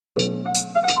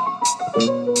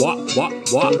SWA.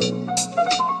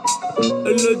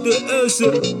 LDS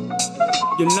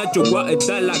y el Nazho SWA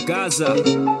está en la casa.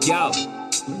 Yao.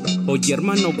 Oye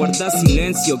hermano, guarda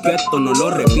silencio, que esto no lo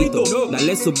repito.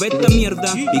 Dale sube esta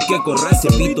mierda y que corra ese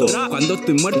pito. Cuando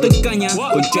estoy muerto en caña,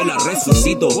 con chela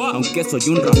resucito. Aunque soy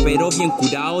un rapero bien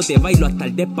curado, te bailo hasta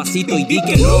el despacito y di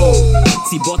que no.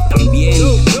 Si vos también,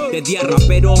 de día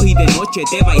raperos y de noche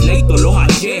te bailé y todos los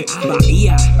H.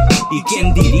 Bahía, ¿y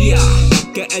quién diría?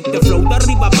 Que este flow de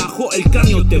arriba abajo el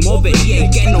cráneo te movería y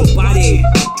que no pare.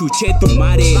 Chuché tu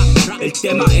mare, el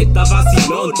tema está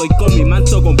vacilón. Estoy con mi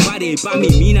manso compadre y pa' mi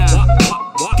mina.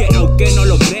 Que aunque no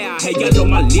lo creas, ella es lo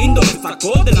más lindo. Me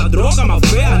sacó de la droga más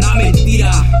fea, na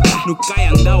mentira. Nunca he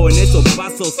andado en esos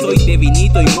pasos. Soy de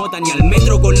vinito y mota, ni al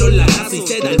metro con los lanazos y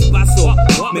se da el paso.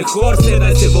 Mejor se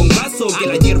da ese bongazo, que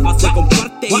la hierba se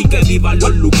comparte y que vivan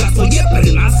los lucazos y el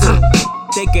pernazo.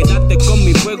 Te quedaste con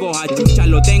mi fuego, a chucha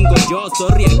lo tengo yo.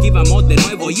 Sorry, aquí vamos de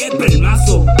nuevo y el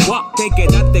pelmazo. Te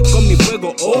quedaste con mi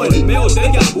fuego, oh, el meo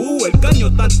de Yahoo. El caño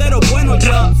tantero bueno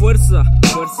ya. Fuerza,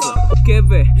 que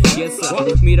belleza.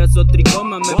 Mira esos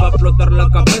tricomas, me va a explotar la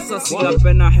cabeza. Si la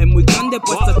pena es muy grande,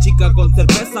 pues esta chica con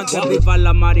cerveza. Que viva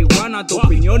la marihuana, tu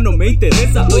opinión no me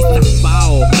interesa. Estoy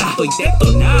tapado, estoy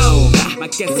detonado. Más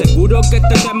que seguro que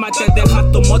este tema te deja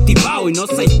todo motivado y no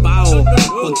seis pao.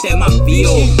 Con temas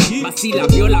vivos, vacila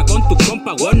viola con tu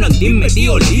compa, bueno, dime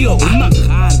tío lío. Un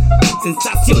manjar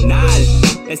sensacional,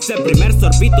 ese primer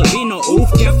sorbito vino,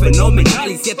 uff, qué fenomenal.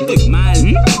 Y si estoy mal,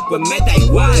 pues me da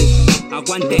igual.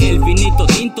 Aguante el vinito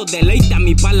tinto, deleita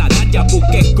mi paladar. Ya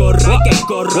busqué corra,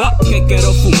 que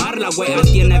quiero fumar. La wea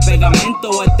tiene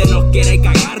pegamento, este nos quiere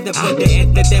cagar. Después de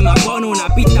este tema pone una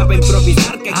pista para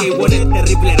improvisar. Que K1 es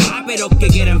terrible rapero que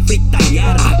quieren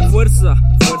freestylear. Fuerza,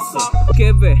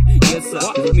 que belleza.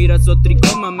 Mira esos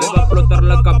tricomas, me va a explotar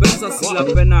la cabeza. Si la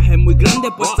pena es muy grande,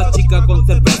 pues esta chica con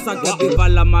cerveza. Que viva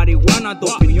la marihuana, tu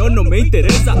opinión no me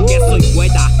interesa. Que soy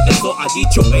poeta, eso ha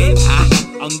dicho él.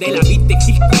 ¿A dónde la viste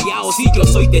quisquillao? Si yo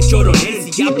soy de Choronel,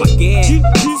 si ya pa' qué,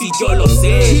 si yo lo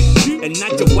sé. El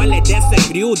Nazho SWA es de ese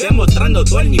crew, demostrando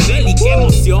todo el nivel y qué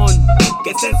emoción,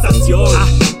 qué sensación.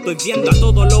 Estoy viendo a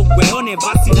todos los weones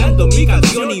vacilando mi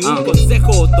canción. Y un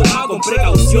consejo, toma con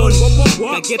precaución,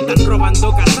 que aquí están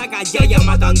robando casacas, ya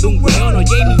matando un weón.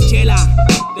 Oye, y mi chela,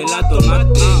 te la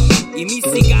tomaste, y mi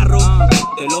cigarro,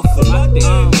 te lo fumaste.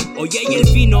 Oye, y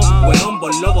el vino, weón,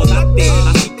 vos lo botaste.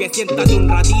 Así que siéntate un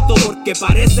ratito porque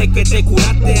parece que te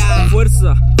curaste.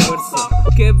 Fuerza,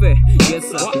 que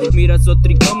belleza. Mira esos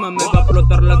tricomas, me va a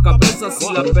explotar la cabeza. Si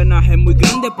la pena es muy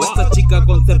grande, pues esta chica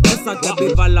con cerveza. Que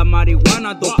viva la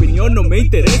marihuana, tu opinión no me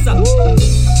interesa.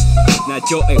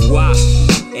 Nazho SWA,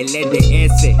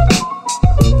 LDS.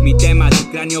 Mi tema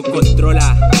tu cráneo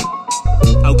controla.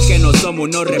 Aunque no somos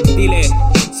unos reptiles,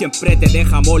 siempre te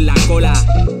dejamos la cola.